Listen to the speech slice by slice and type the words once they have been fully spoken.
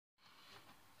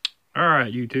All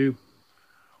right, YouTube,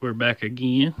 we're back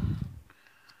again.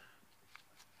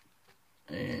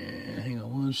 And hang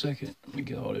on one second. Let me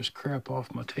get all this crap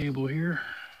off my table here.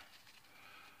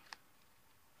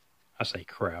 I say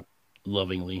crap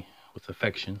lovingly with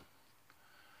affection.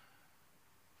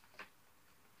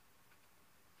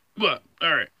 But,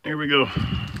 all right, here we go.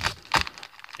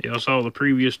 Y'all saw the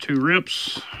previous two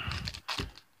rips.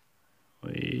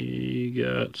 We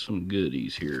got some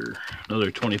goodies here.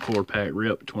 Another 24-pack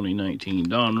rip, 2019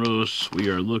 Donruss. We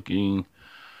are looking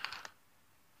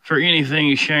for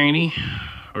anything shiny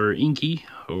or inky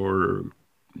or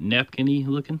napkin-y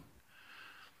looking.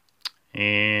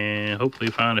 And hopefully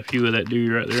find a few of that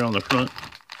dude right there on the front.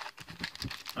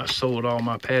 I sold all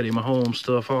my Patty Mahomes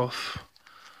stuff off.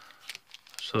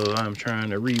 So I'm trying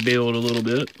to rebuild a little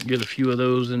bit, get a few of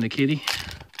those in the kitty.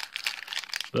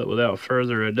 But without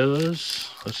further ado, let's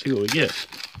see what we get.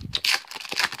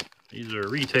 These are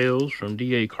retails from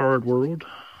DA Card World.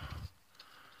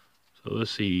 So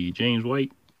let's see, James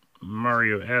White,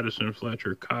 Mario Addison,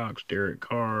 Fletcher Cox, Derek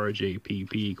Carr,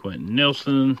 JPP, Quentin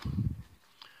Nelson,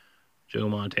 Joe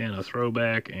Montana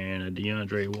throwback, and a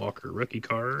DeAndre Walker rookie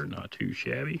card. Not too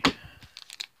shabby.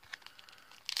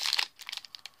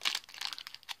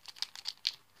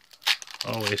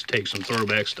 Always take some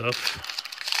throwback stuff.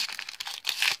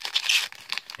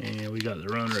 And we got the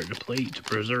runner at the plate to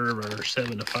preserve our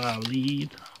 7-5 lead.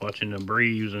 Watching the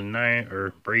Braves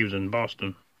and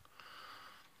Boston.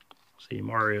 See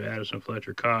Mario Addison,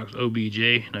 Fletcher Cox,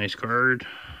 OBJ, nice card.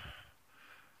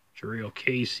 Jarrell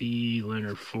Casey,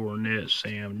 Leonard Fournette,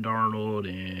 Sam Darnold,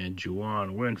 and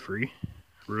Juwan Winfrey,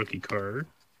 rookie card.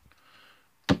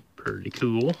 Pretty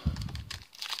cool.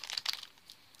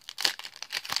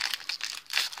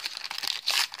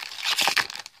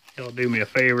 Y'all do me a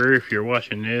favor if you're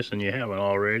watching this and you haven't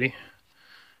already.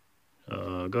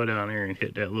 Go down there and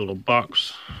hit that little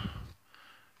box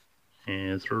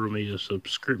and throw me a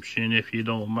subscription if you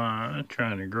don't mind.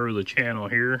 Trying to grow the channel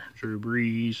here. Drew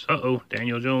Brees.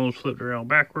 Daniel Jones flipped around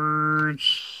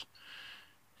backwards.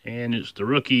 And it's the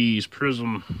rookies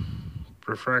Prism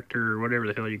Refractor, whatever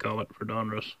the hell you call it, for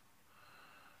Donruss.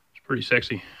 It's pretty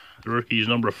sexy. The rookie's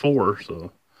number 4,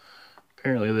 so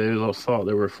apparently they all thought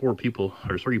there were 4 people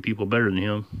or 3 people better than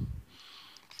him.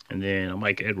 And then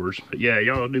Mike Edwards. But yeah,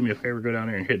 y'all do me a favor, go down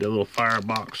there and hit that little fire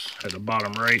box at the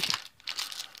bottom right.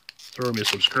 Throw me a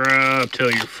subscribe,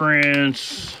 tell your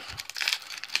friends.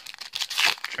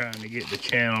 Trying to get the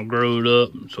channel growed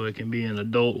up so it can be an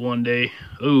adult one day.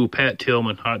 Ooh, Pat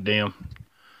Tillman, hot damn.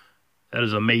 That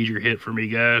is a major hit for me,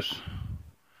 guys.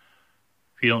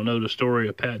 If you don't know the story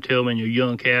of Pat Tillman, you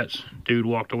young cats, dude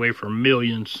walked away from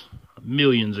millions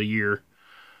a year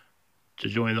to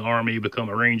join the Army, become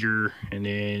a Ranger, and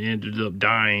then ended up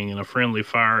dying in a friendly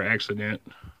fire accident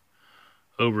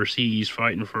overseas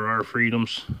fighting for our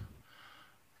freedoms.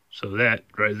 So that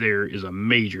right there is a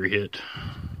major hit.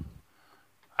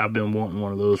 I've been wanting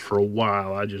one of those for a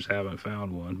while. I just haven't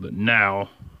found one. But now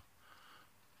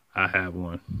I have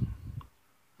one.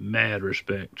 Mad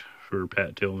respect for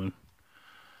Pat Tillman.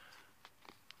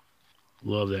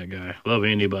 Love that guy. Love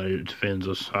anybody that defends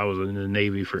us. I was in the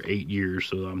Navy for 8 years,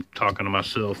 so I'm talking to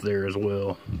myself there as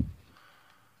well.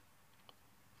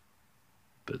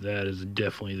 But that is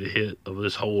definitely the hit of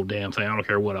this whole damn thing. I don't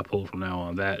care what I pull from now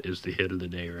on. That is the hit of the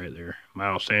day right there.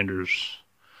 Miles Sanders,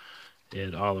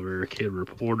 Ed Oliver, Kid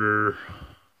Reporter.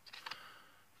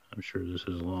 I'm sure this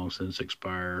is long since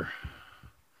expired.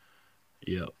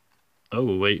 Yep.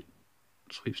 Oh, wait.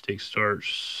 Sweepstakes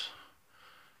starts.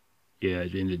 Yeah,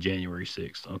 it ended January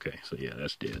 6th. Okay, so yeah,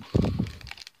 that's dead.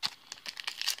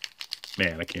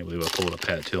 Man, I can't believe I pulled a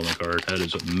Pat Tillman card. That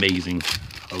is amazing.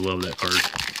 I love that card.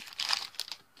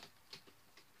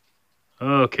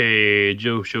 Okay,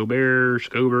 Joe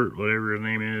Scobert, whatever his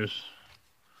name is.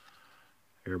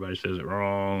 Everybody says it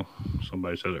wrong.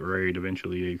 Somebody says it right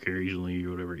eventually, occasionally,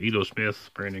 or whatever. Edo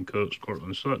Smith, Brandon Cooks,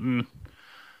 Cortland Sutton,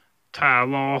 Ty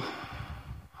Law,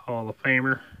 Hall of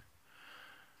Famer.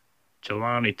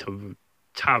 Jelani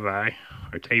Tavai,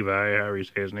 or Tavai, however you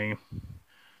say his name.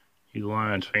 You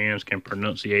Lions fans can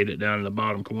pronunciate it down in the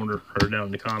bottom corner, or down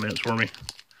in the comments for me.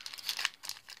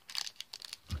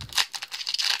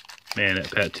 Man,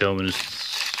 that Pat Tillman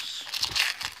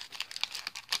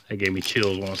that gave me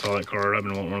chills when I saw that card. I've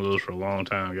been wanting one of those for a long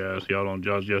time, guys. Y'all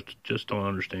just don't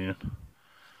understand.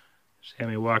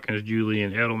 Sammy Watkins,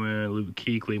 Julian Edelman, Luke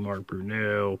Kuechly, Mark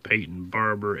Brunell, Peyton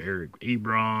Barber, Eric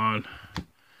Ebron,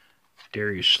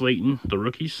 Darius Slayton, the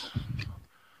rookies.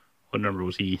 What number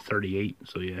was he? 38.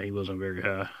 So, yeah, he wasn't very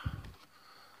high.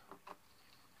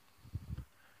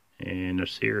 And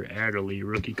Nasir Adderley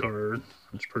rookie card.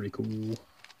 That's pretty cool.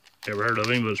 Never heard of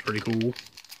him, but it's pretty cool.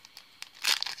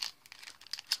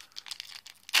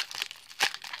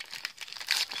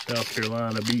 South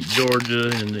Carolina beat Georgia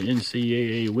in the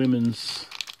NCAA women's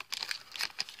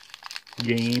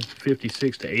game,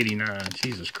 56-89.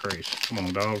 Jesus Christ. Come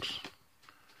on, dogs.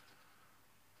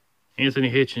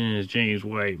 Anthony Hitchens, James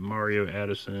White, Mario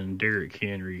Addison, Derrick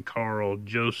Henry, Carl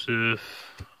Joseph.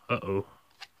 Uh-oh.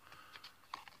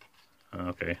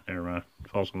 Okay, never mind.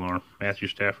 False alarm. Matthew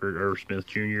Stafford, Irv Smith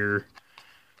Jr.,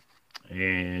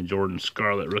 and Jordan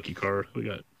Scarlett rookie card. We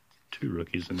got 2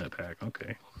 rookies in that pack.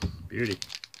 Okay, beauty.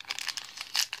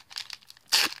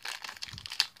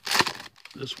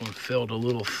 This one felt a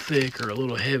little thick or a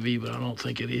little heavy, but I don't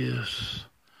think it is.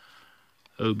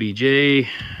 OBJ,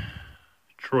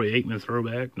 Troy Aikman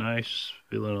throwback, nice.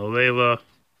 Villanueva.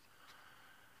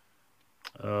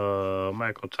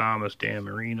 Michael Thomas, Dan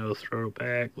Marino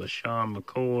throwback, LaShawn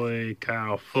McCoy,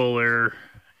 Kyle Fuller,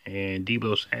 and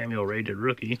Deebo Samuel rated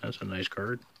rookie. That's a nice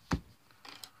card.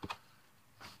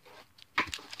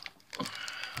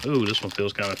 Ooh, this one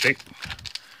feels kind of thick.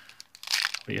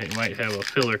 We might have a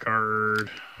filler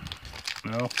card.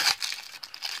 No.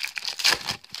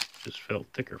 Just felt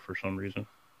thicker for some reason.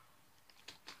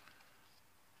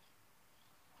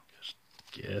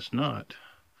 Guess not.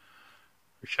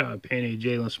 Rashad Penny,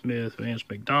 Jalen Smith, Vance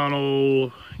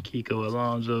McDonald, Kiko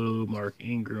Alonso, Mark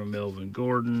Ingram, Melvin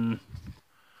Gordon,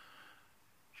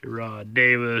 Gerard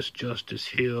Davis, Justice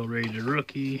Hill, rated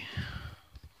rookie.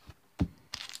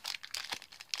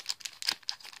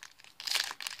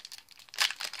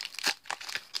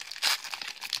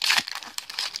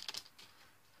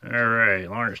 All right,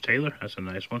 Lawrence Taylor, that's a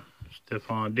nice one.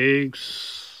 Stephon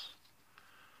Diggs.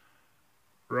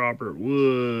 Robert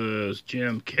Woods,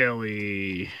 Jim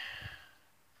Kelly,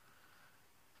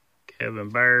 Kevin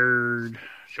Baird,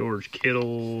 George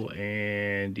Kittle,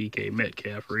 and DK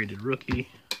Metcalf rated rookie.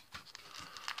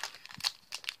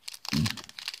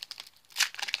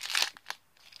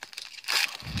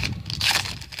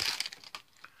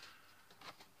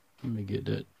 Let me get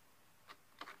that.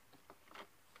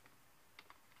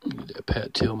 Get that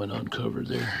Pat Tillman uncovered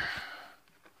there.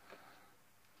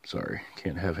 Sorry,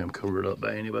 can't have him covered up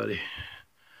by anybody.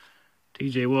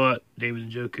 TJ Watt, David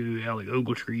Njoku, Alec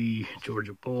Ogletree,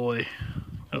 Georgia Boy.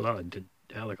 Oh, I did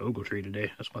Alec Ogletree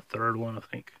today. That's my 3rd one, I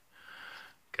think.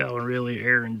 Calvin Ridley,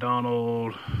 Aaron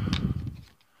Donald,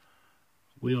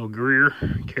 Will Greer,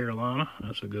 Carolina.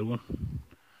 That's a good one,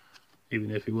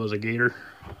 even if he was a Gator.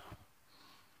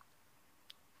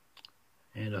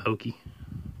 And a Hokie.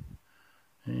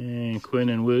 And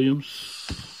Quinnen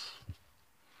Williams.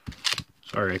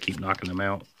 Sorry, I keep knocking them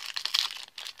out.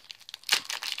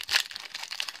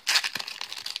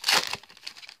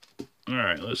 All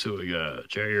right, let's see what we got.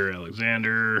 Jair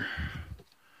Alexander,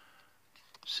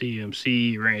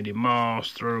 CMC, Randy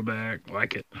Moss, throwback,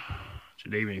 like it.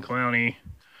 Jadeveon Clowney,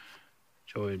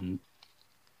 Jordan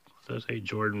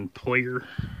Poyer,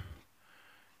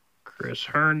 Chris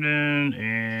Herndon,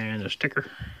 and a sticker.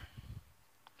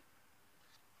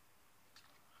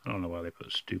 I don't know why they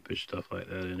put stupid stuff like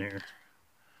that in here.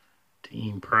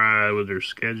 Team Pride with their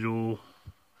schedule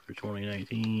for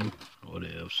 2019. What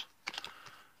else?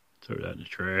 Throw that in the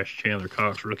trash. Chandler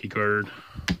Cox rookie card.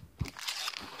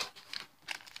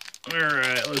 All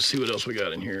right, let's see what else we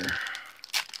got in here.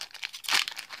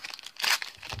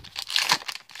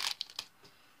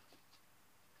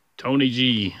 Tony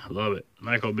G, love it.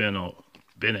 Michael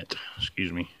Bennett,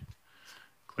 excuse me.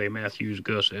 Clay Matthews,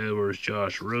 Gus Edwards,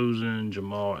 Josh Rosen,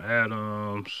 Jamal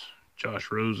Adams,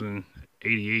 Josh Rosen,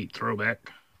 88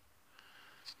 throwback.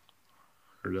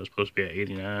 Or that's supposed to be at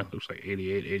 89. Looks like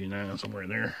 88, 89, somewhere in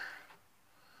there.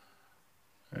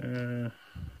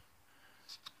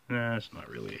 Nah, it's not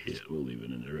really a hit. We'll leave it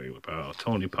in the regular pile.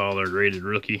 Tony Pollard, rated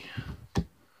rookie.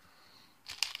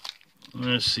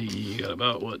 Let's see, you got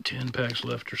about, what, 10 packs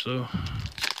left or so.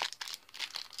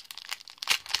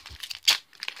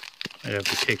 I have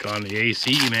to kick on the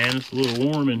AC, man. It's a little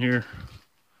warm in here.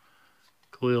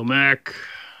 Khalil Mack,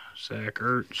 Zach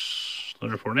Ertz,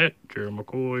 Leonard Fournette, Gerald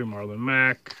McCoy, Marlon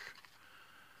Mack,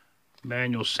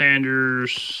 Emmanuel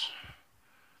Sanders,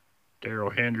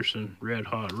 Darrell Henderson, Red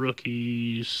Hot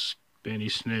Rookies, Benny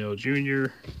Snell Jr.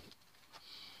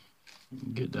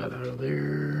 Get that out of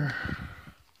there.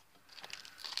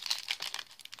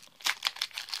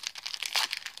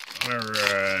 All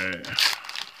right.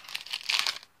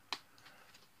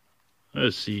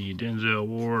 Let's see, Denzel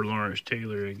Ward, Lawrence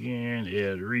Taylor again,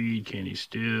 Ed Reed, Kenny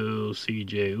Steele,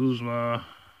 C.J. Uzma,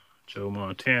 Joe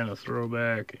Montana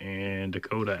throwback, and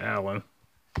Dakota Allen.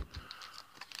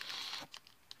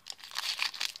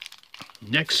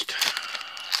 Next,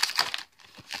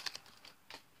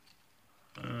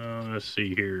 let's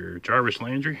see here, Jarvis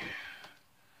Landry,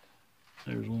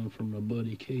 There's one from my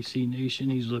buddy KC Nation.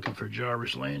 He's looking for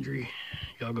Jarvis Landry.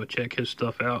 Y'all go check his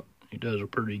stuff out. He does a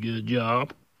pretty good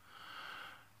job.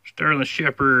 Sterling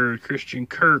Shepard, Christian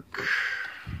Kirk,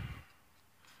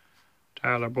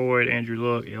 Tyler Boyd, Andrew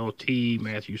Luck, LT,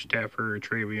 Matthew Stafford,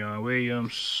 Travion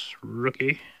Williams,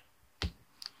 rookie.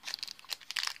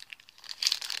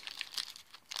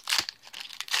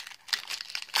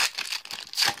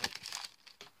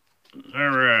 All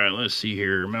right, let's see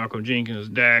here. Malcolm Jenkins,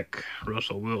 Dak,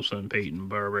 Russell Wilson, Peyton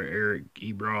Barber, Eric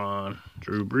Ebron,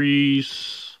 Drew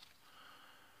Brees,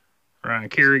 Ryan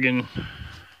Kerrigan,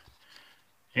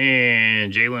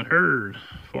 and Jalen Hurd,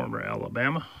 former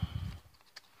Alabama.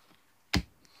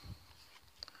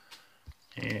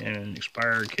 And an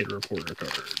expired kid reporter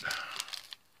card.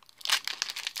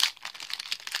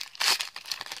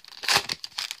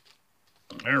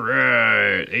 All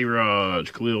right,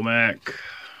 A-Rod, Khalil Mack,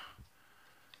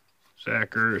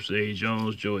 Zach Ertz, Zay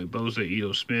Jones, Joey Bosa,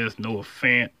 Ito Smith, Noah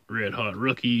Fant, Red Hot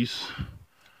Rookies.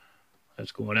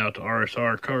 That's going out to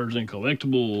RSR Cards and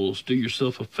Collectibles. Do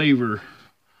yourself a favor.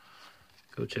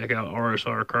 Go check out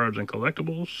RSR Cards and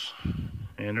Collectibles.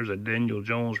 And there's a Daniel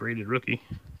Jones rated rookie.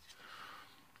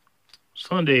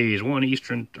 Sundays, 1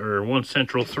 Eastern, or 1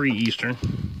 Central, 3 Eastern.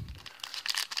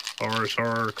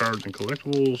 RSR Cards and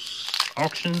Collectibles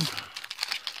auction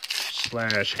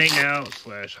 / hangout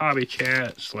 / hobby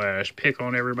chat / pick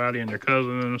on everybody and their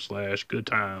cousins / good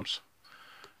times.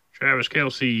 Travis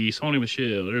Kelce, Sony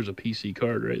Michel. There's a PC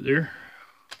card right there.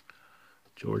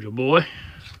 Georgia boy.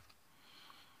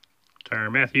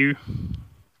 Tyrann Mathieu,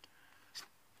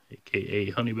 a.k.a.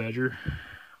 Honey Badger.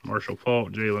 Marshall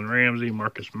Faulk, Jalen Ramsey,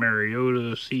 Marcus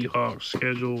Mariota, Seahawks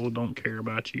schedule. Don't care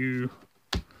about you.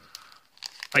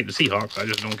 Like the Seahawks, I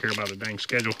just don't care about the dang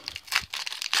schedule.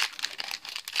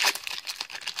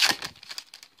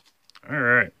 All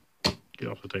right, get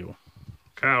off the table.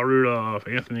 Kyle Rudolph,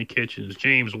 Anthony Kitchens,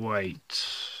 James White,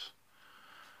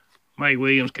 Mike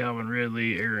Williams, Calvin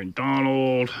Ridley, Aaron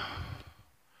Donald,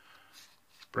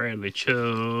 Bradley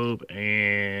Chubb,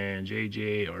 and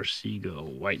J.J.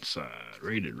 Arcega-Whiteside,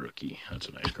 rated rookie. That's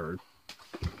a nice card.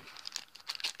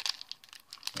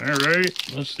 All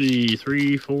right, let's see,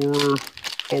 3, 4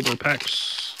 Fulber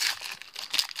packs.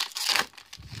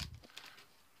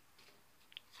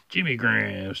 Jimmy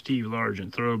Graham, Steve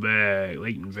Largent, throwback,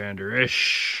 Leighton Vander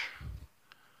Esch,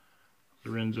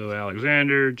 Lorenzo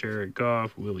Alexander, Jared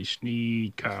Goff, Willie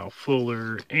Snead, Kyle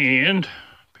Fuller, and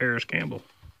Paris Campbell.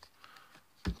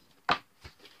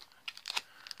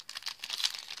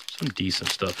 Some decent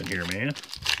stuff in here, man.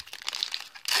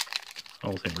 I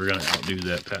don't think we're going to outdo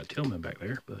that Pat Tillman back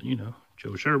there, but, you know,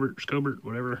 Joe Sherbert, Scobert,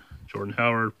 whatever, Jordan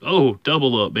Howard. Oh,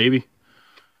 double up, baby.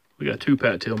 We got 2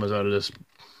 Pat Tillmans out of this.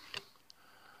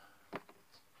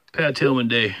 Pat Tillman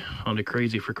Day on the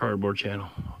Crazy for Cardboard channel.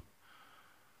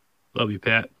 Love you,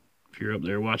 Pat, if you're up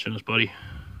there watching us, buddy.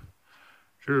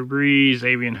 Drew Brees,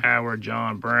 Avian Howard,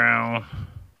 John Brown,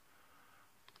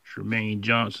 Tremaine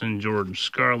Johnson, Jordan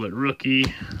Scarlett, rookie.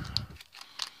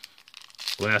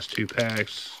 Last 2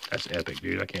 packs. That's epic,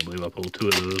 dude. I can't believe I pulled 2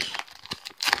 of those.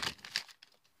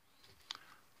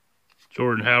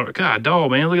 Jordan Howard. God,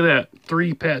 dog, man. Look at that.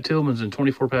 3 Pat Tillmans in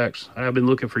 24 packs. I've been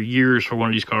looking for years for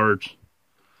one of these cards.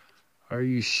 Are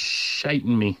you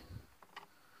shiting me?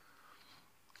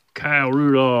 Kyle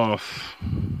Rudolph,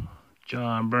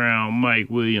 John Brown, Mike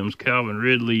Williams, Calvin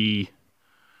Ridley,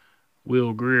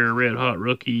 Will Greer, Red Hot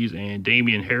Rookies, and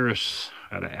Damian Harris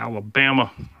out of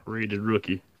Alabama, rated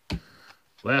rookie.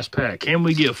 Last pack. Can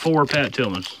we get 4 Pat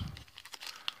Tillmans?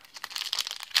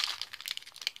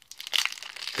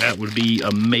 That would be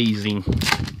amazing.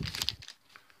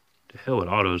 The hell with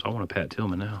autos. I want a Pat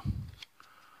Tillman now.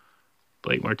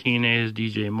 Blake Martinez,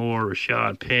 DJ Moore,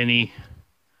 Rashad Penny,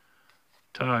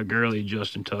 Todd Gurley,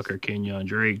 Justin Tucker, Kenyon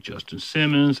Drake, Justin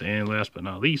Simmons, and last but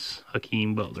not least,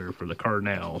 Hakeem Butler for the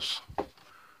Cardinals.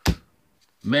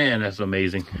 Man, that's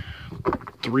amazing.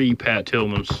 3 Pat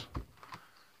Tillmans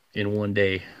in one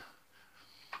day.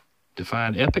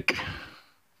 Define epic.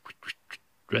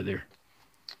 Right there.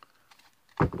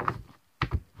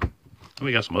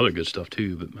 We got some other good stuff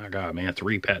too, but my God, man,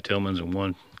 3 Pat Tillmans in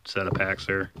one set of packs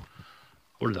there.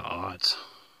 What are the odds?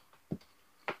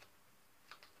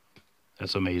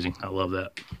 That's amazing. I love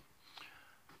that.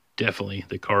 Definitely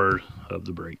the card of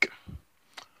the break.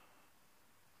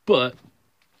 But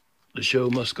the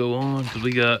show must go on because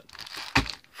we got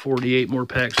 48 more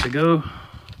packs to go.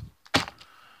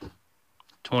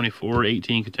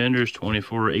 24-18 contenders,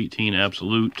 24-18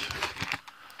 absolute.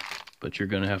 But you're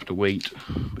going to have to wait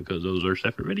because those are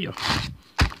separate videos.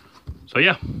 So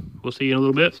yeah, we'll see you in a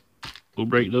little bit. We'll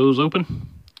break those open.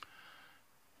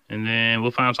 And then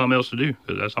we'll find something else to do,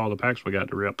 because that's all the packs we got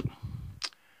to rip.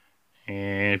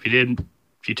 And if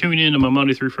you tune in to my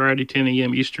Monday through Friday, 10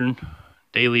 a.m. Eastern,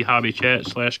 daily hobby chat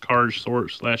 / card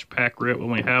sort / pack rip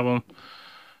when we have them,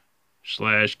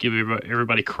 / give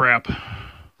everybody crap,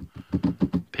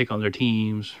 pick on their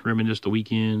teams, reminisce the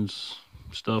weekends,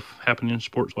 stuff happening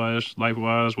sports-wise,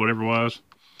 life-wise, whatever-wise.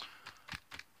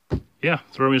 Yeah,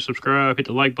 throw me a subscribe, hit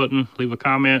the like button, leave a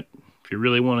comment. If you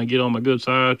really want to get on my good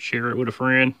side, share it with a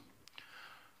friend.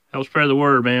 Help spread the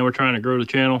word, man. We're trying to grow the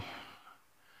channel.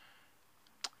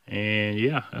 And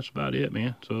yeah, that's about it,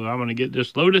 man. So I'm going to get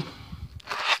this loaded.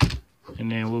 And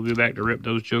then we'll be back to rip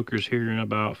those jokers here in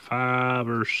about 5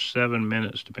 or 7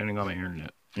 minutes, depending on the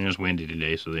internet. And it's windy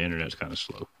today, so the internet's kind of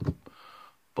slow.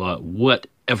 But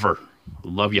whatever.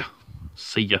 Love ya.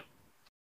 See ya.